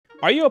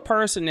Are you a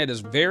person that is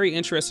very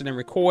interested in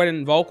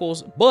recording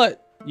vocals,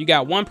 but you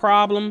got one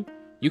problem?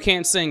 You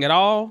can't sing at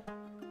all?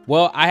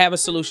 Well, I have a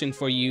solution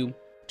for you.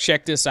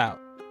 Check this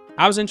out.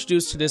 I was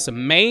introduced to this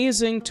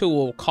amazing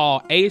tool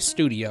called A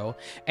Studio.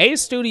 A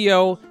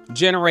Studio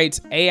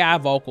generates AI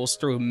vocals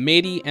through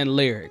MIDI and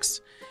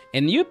lyrics.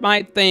 And you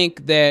might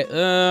think that,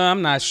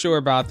 I'm not sure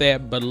about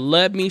that, but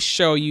let me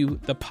show you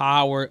the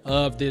power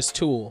of this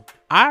tool.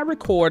 I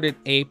recorded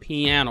a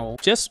piano,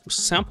 just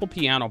simple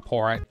piano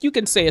part. You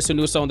can say it's a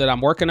new song that I'm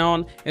working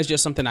on. It's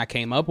just something I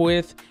came up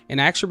with, and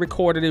I actually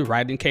recorded it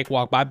right in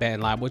Cakewalk by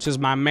Bandlab, which is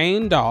my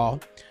main DAW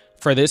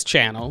for this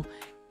channel.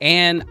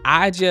 And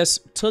I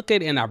just took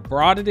it and I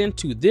brought it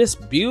into this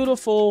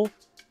beautiful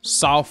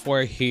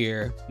software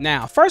here.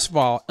 Now, first of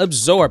all,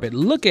 absorb it.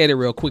 Look at it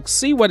real quick.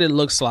 See what it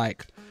looks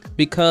like,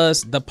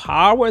 because the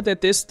power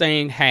that this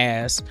thing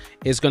has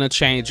is going to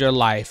change your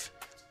life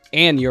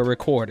and your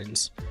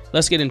recordings.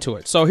 Let's get into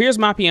it. So here's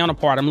my piano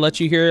part. I'm gonna let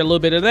you hear a little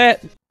bit of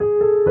that.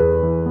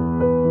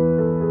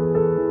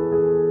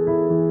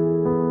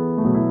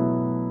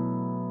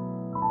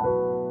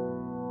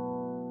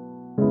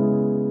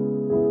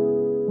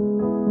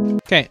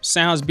 Okay,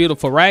 sounds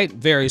beautiful, right?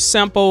 Very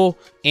simple,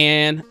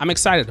 and I'm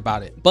excited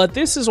about it. But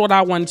this is what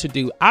I wanted to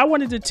do. I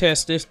wanted to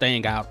test this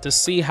thing out to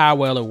see how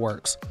well it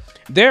works.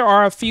 There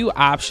are a few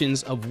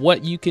options of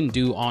what you can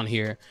do on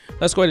here.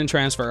 Let's go ahead and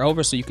transfer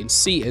over so you can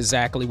see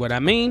exactly what I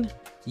mean.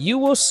 You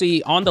will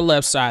see on the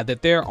left side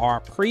that there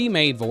are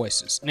pre-made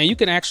voices. Now you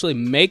can actually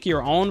make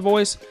your own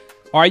voice,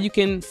 or you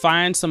can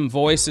find some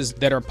voices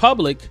that are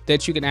public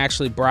that you can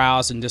actually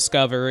browse and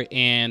discover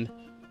and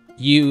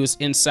use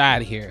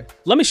inside here.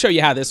 Let me show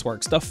you how this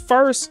works. The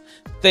first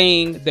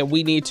thing that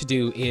we need to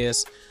do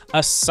is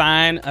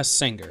assign a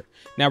singer.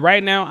 Now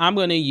right now I'm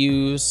going to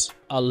use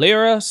a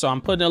Lyra, so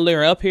I'm putting a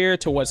Lyra up here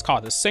to what's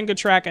called the singer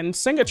track. And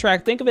singer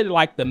track, think of it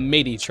like the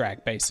MIDI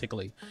track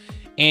basically.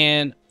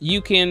 And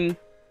you can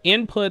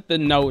input the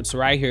notes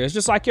right here. It's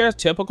just like your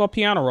typical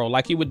piano roll,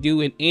 like you would do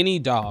in any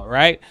DAW,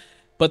 right?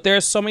 But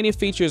there's so many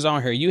features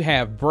on here. You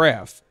have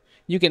breath,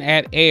 you can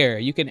add air,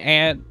 you can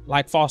add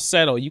like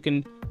falsetto, you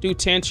can do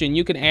tension,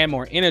 you can add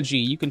more energy,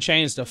 you can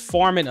change the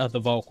format of the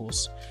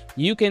vocals,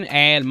 you can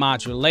add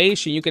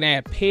modulation, you can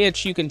add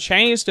pitch, you can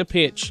change the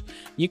pitch,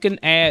 you can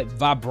add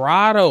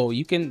vibrato,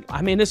 you can,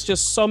 I mean, it's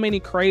just so many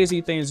crazy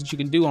things that you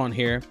can do on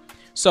here.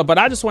 So, but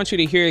I just want you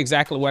to hear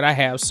exactly what I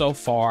have so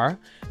far.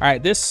 All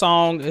right, this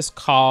song is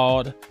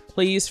called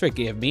Please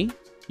Forgive Me.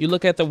 You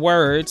look at the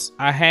words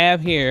I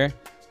have here.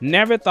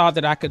 Never thought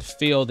that I could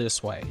feel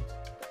this way.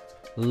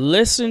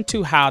 Listen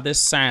to how this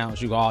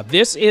sounds, you all.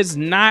 This is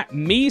not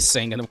me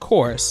singing, of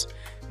course.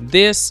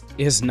 This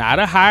is not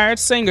a hired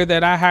singer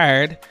that I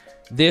hired.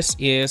 This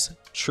is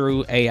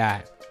true AI.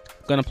 I'm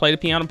gonna play the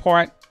piano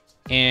part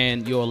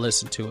and you'll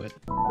listen to it.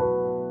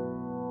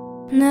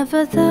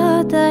 Never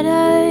thought that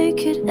I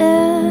could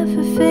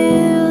ever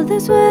feel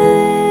this way.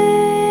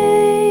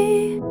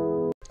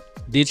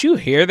 Did you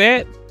hear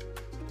that?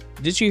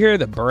 Did you hear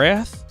the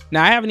breath?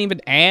 Now, I haven't even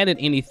added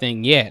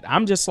anything yet.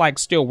 I'm just like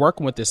still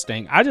working with this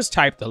thing. I just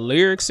typed the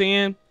lyrics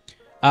in.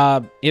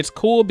 It's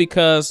cool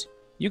because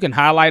you can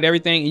highlight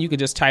everything and you can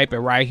just type it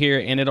right here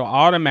and it'll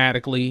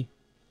automatically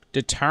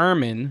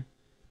determine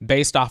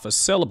based off of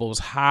syllables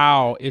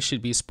how it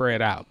should be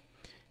spread out.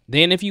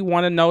 Then if you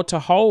want a note to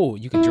hold,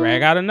 you can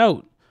drag out a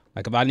note.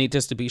 Like if I need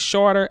this to be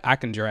shorter, I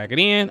can drag it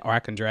in or I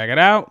can drag it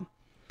out.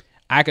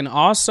 I can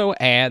also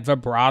add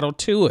vibrato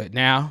to it.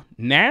 Now,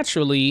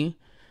 naturally,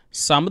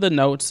 some of the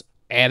notes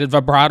added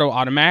vibrato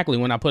automatically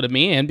when I put them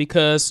in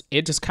because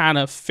it just kind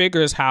of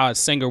figures how a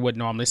singer would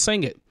normally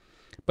sing it.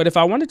 But if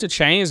I wanted to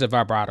change the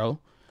vibrato,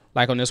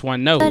 like on this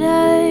one note, that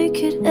I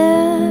could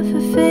ever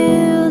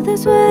feel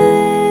this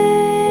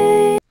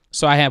way.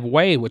 So I have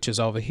way, which is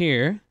over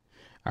here.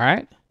 All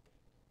right.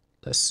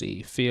 Let's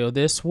see, feel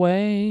this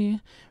way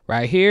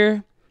right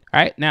here.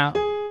 All right, now,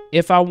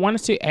 if I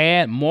wanted to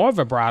add more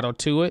vibrato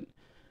to it,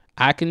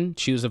 I can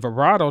choose a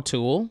vibrato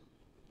tool.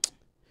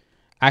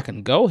 I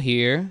can go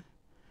here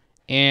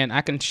and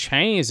I can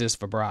change this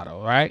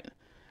vibrato, right?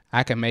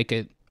 I can make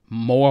it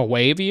more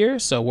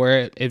wavier, so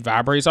where it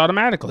vibrates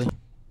automatically.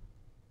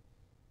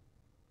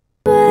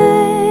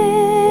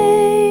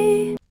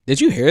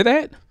 Did you hear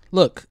that?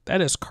 Look,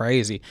 that is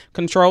crazy.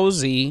 Control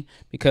Z,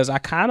 because I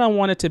kind of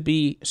want it to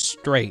be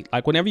straight.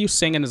 Like whenever you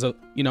sing it as a,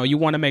 you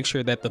want to make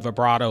sure that the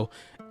vibrato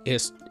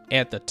is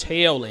at the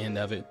tail end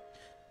of it.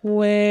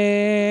 Way.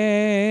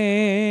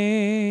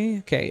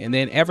 Okay, and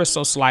then ever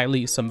so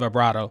slightly some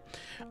vibrato.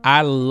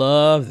 I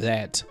love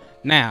that.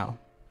 Now,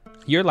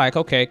 you're like,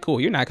 okay, cool.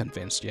 You're not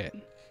convinced yet.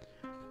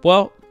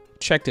 Well,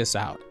 check this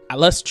out.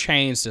 Let's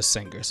change the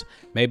singers.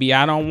 Maybe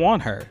I don't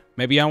want her.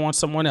 Maybe I want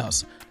someone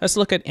else. Let's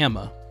look at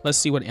Emma. Let's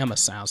see what Emma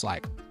sounds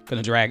like.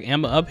 Gonna drag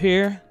Emma up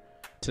here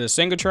to the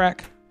singer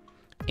track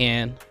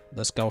and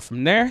let's go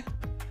from there.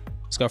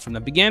 Let's go from the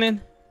beginning.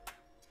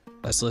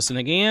 Let's listen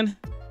again.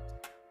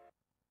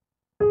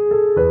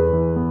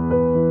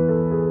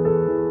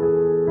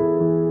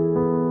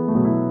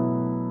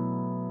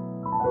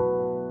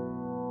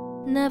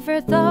 Never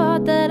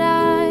thought that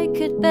I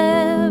could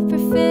ever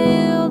feel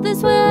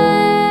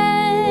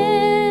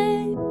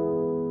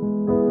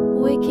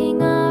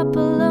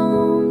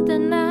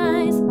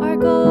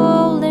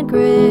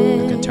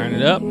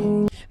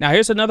Now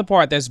here's another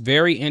part that's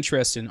very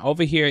interesting.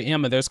 Over here,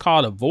 Emma, there's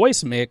called a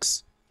voice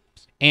mix,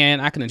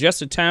 and I can adjust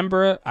the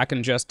timbre. I can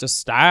adjust the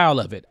style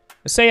of it.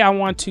 Let's say I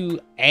want to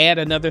add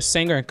another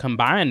singer and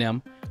combine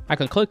them. I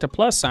can click the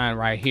plus sign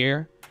right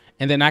here,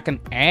 and then I can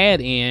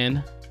add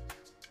in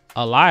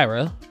a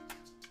Lyra,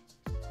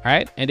 all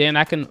right? And then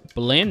I can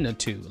blend the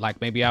two. Like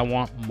maybe I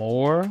want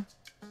more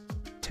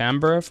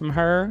timbre from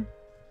her.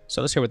 So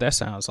let's hear what that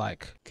sounds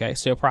like. Okay,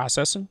 still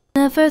processing.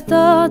 Never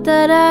thought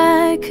that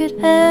I could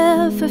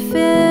ever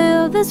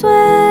feel this way.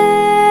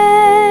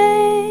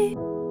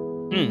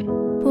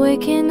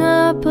 Waking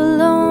up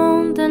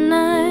alone, the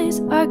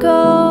nights are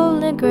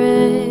golden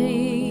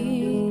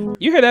gray.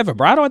 You hear that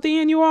vibrato at the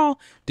end, you all?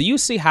 Do you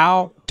see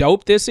how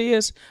dope this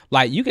is?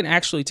 Like, you can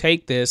actually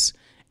take this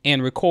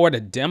and record a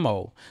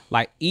demo,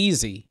 like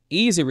easy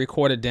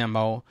record a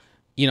demo.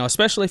 You know,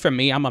 especially for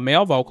me, I'm a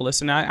male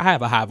vocalist and I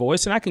have a high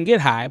voice and I can get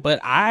high,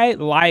 but I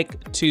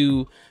like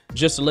to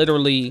just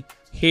literally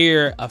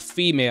hear a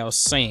female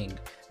sing.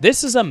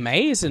 This is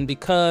amazing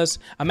because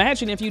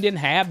imagine if you didn't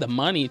have the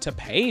money to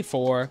pay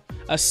for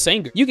a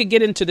singer. You could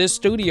get into this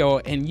studio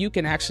and you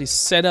can actually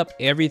set up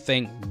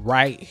everything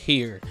right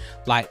here.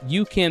 Like,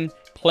 you can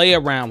play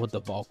around with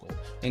the vocal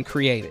and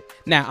create it.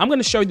 Now, I'm going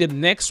to show you the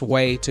next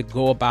way to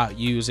go about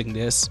using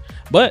this.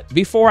 But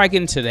before I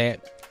get into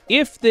that,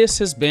 if this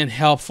has been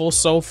helpful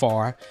so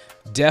far,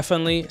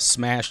 definitely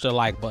smash the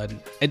like button.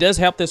 It does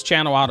help this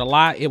channel out a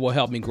lot. It will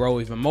help me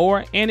grow even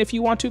more. And if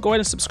you want to, go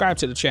ahead and subscribe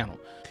to the channel.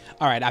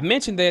 All right, I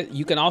mentioned that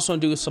you can also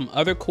do some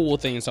other cool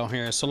things on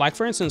here. So like,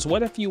 for instance,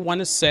 what if you want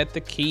to set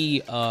the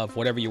key of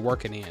whatever you're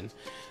working in?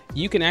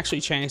 You can actually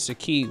change the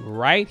key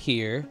right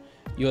here.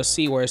 You'll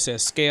see where it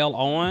says scale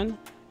on,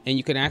 and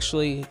you can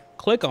actually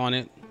click on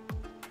it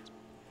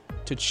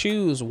to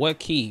choose what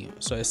key.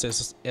 So it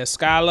says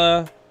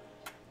Escala,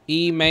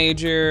 E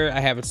major. I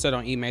have it set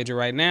on E major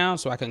right now,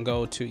 so I can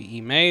go to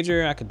E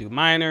major. I can do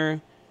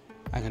minor.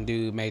 I can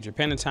do major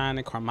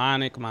pentatonic,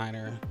 harmonic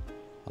minor,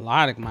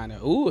 melodic minor.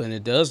 Ooh, and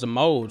it does the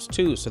modes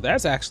too, so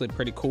that's actually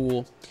pretty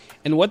cool.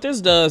 And what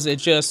this does, it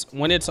just,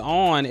 when it's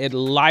on, it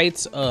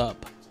lights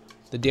up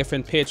the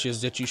different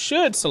pitches that you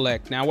should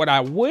select. Now, what I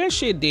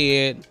wish it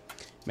did,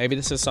 maybe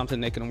this is something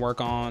they can work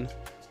on,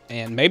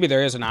 and maybe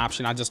there is an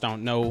option, I just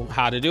don't know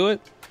how to do it,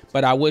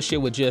 but I wish it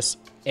would just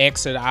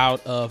exit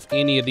out of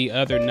any of the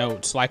other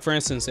notes. Like, for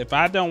instance, if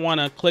I don't want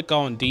to click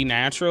on D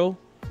natural,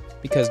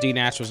 because D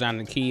natural is not in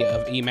the key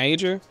of E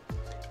major,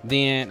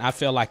 then I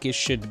feel like it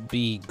should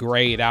be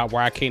grayed out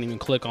where I can't even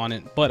click on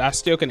it, but I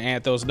still can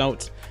add those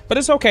notes. But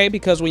it's okay,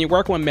 because when you're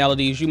working with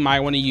melodies, you might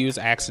want to use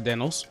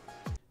accidentals.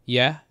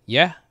 Yeah.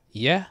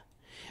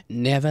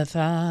 Never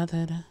thought.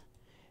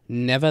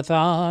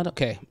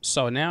 Okay,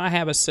 so now I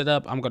have it set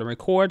up. I'm going to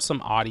record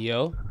some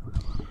audio.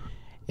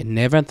 And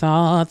never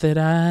thought that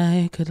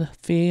I could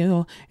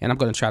feel. And I'm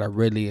going to try to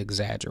really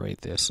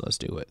exaggerate this. Let's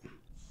do it.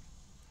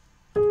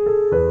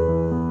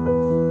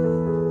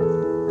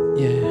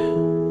 Yeah.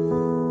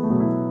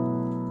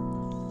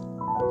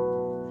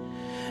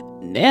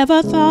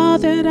 Never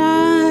thought that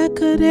I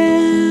could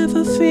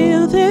ever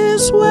feel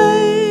this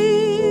way.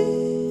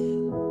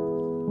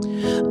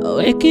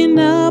 Waking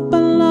up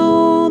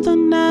alone, the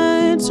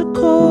nights are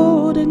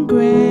cold and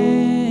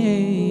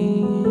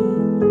gray.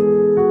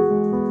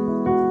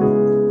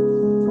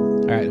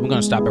 All right, we're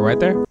gonna stop it right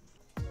there. All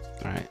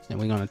right, and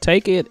we're gonna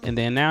take it, and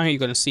then now you're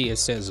gonna see it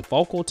says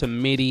vocal to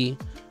MIDI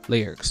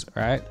lyrics,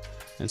 all right?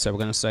 And so we're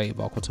gonna say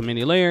vocal to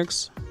MIDI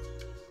lyrics.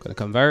 Gonna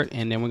convert,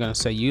 and then we're gonna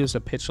say use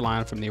the pitch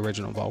line from the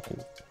original vocal.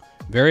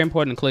 Very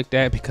important to click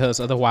that, because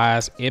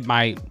otherwise it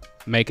might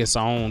make its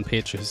own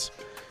pitches,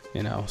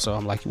 you know. So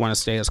I'm like, you want to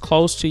stay as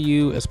close to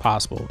you as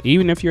possible,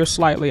 even if you're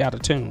slightly out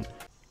of tune.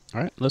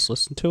 All right, let's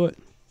listen to it.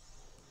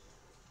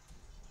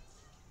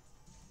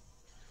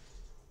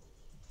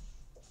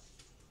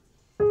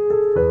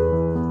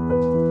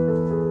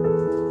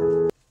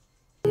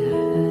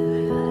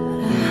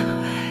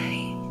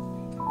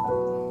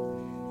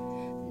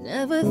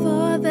 Never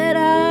thought that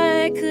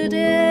I could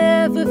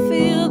ever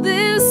feel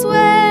this way.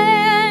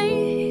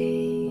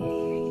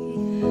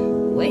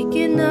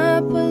 Waking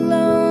up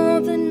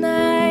alone, the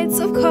nights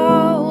are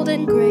cold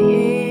and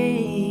gray.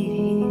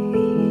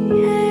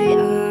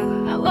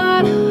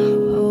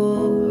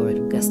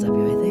 We gotta stop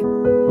you right there.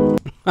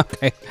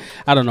 Okay,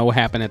 I don't know what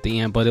happened at the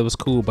end, but it was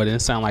cool. But it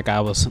sounded like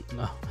I was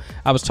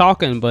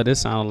talking, but it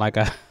sounded like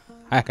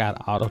I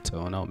got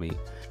auto-tune on me.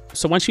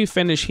 So once you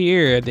finish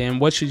here, then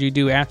what should you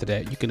do after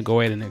that? You can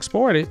go ahead and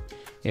export it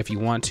if you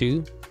want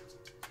to,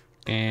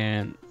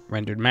 and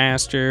rendered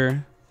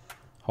master,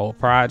 whole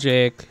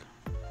project.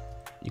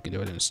 You can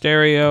do it in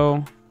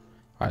stereo,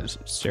 or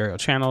stereo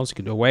channels. You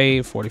can do a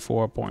wave,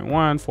 44.1,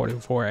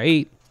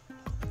 44.8,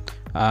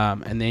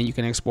 and then you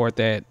can export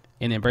that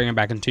and then bring it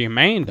back into your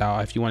main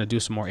DAW if you want to do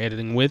some more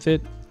editing with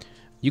it.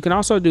 You can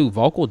also do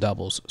vocal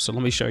doubles. So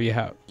let me show you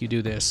how you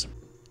do this.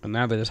 And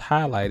now that it's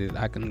highlighted,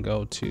 I can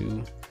go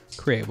to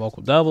create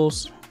vocal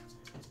doubles,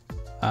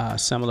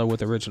 similar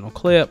with the original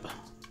clip,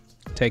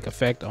 take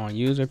effect on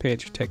user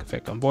pitch, take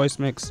effect on voice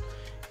mix,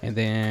 and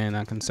then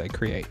I can say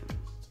create.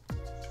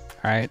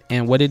 All right,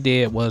 and what it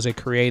did was it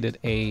created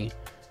a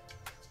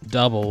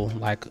double,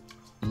 like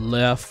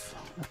left.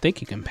 I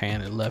think you can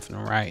pan it left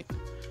and right.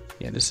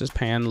 Yeah, this is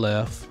pan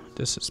left,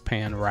 this is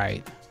pan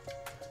right.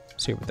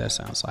 Let's see what that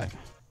sounds like.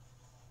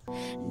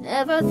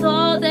 Never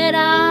thought that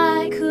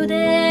I could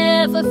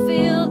ever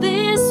feel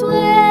this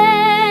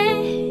way,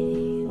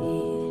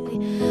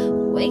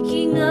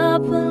 waking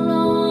up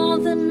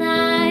alone the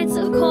nights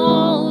of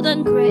cold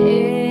and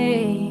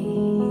gray.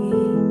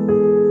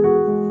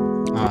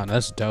 Oh,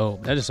 that's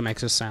dope. That just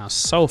makes it sound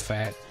so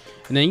fat.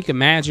 And then you can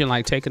imagine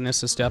like taking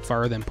this a step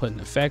further and putting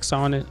effects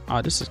on it.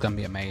 Oh, this is gonna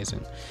be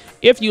amazing.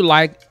 If you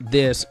like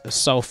this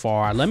so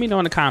far, let me know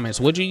in the comments.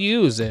 Would you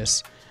use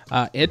this?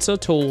 It's a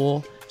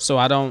tool, so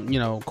I don't, you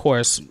know, of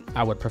course,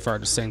 I would prefer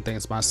to sing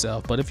things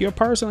myself. But if you're a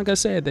person, like I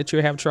said, that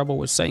you have trouble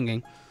with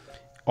singing,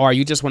 or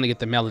you just want to get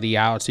the melody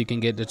out so you can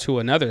get it to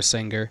another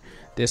singer,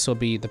 this will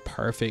be the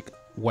perfect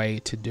way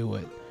to do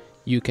it.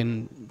 You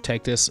can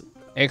take this,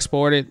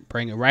 export it,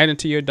 bring it right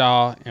into your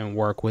DAW, and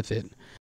work with it.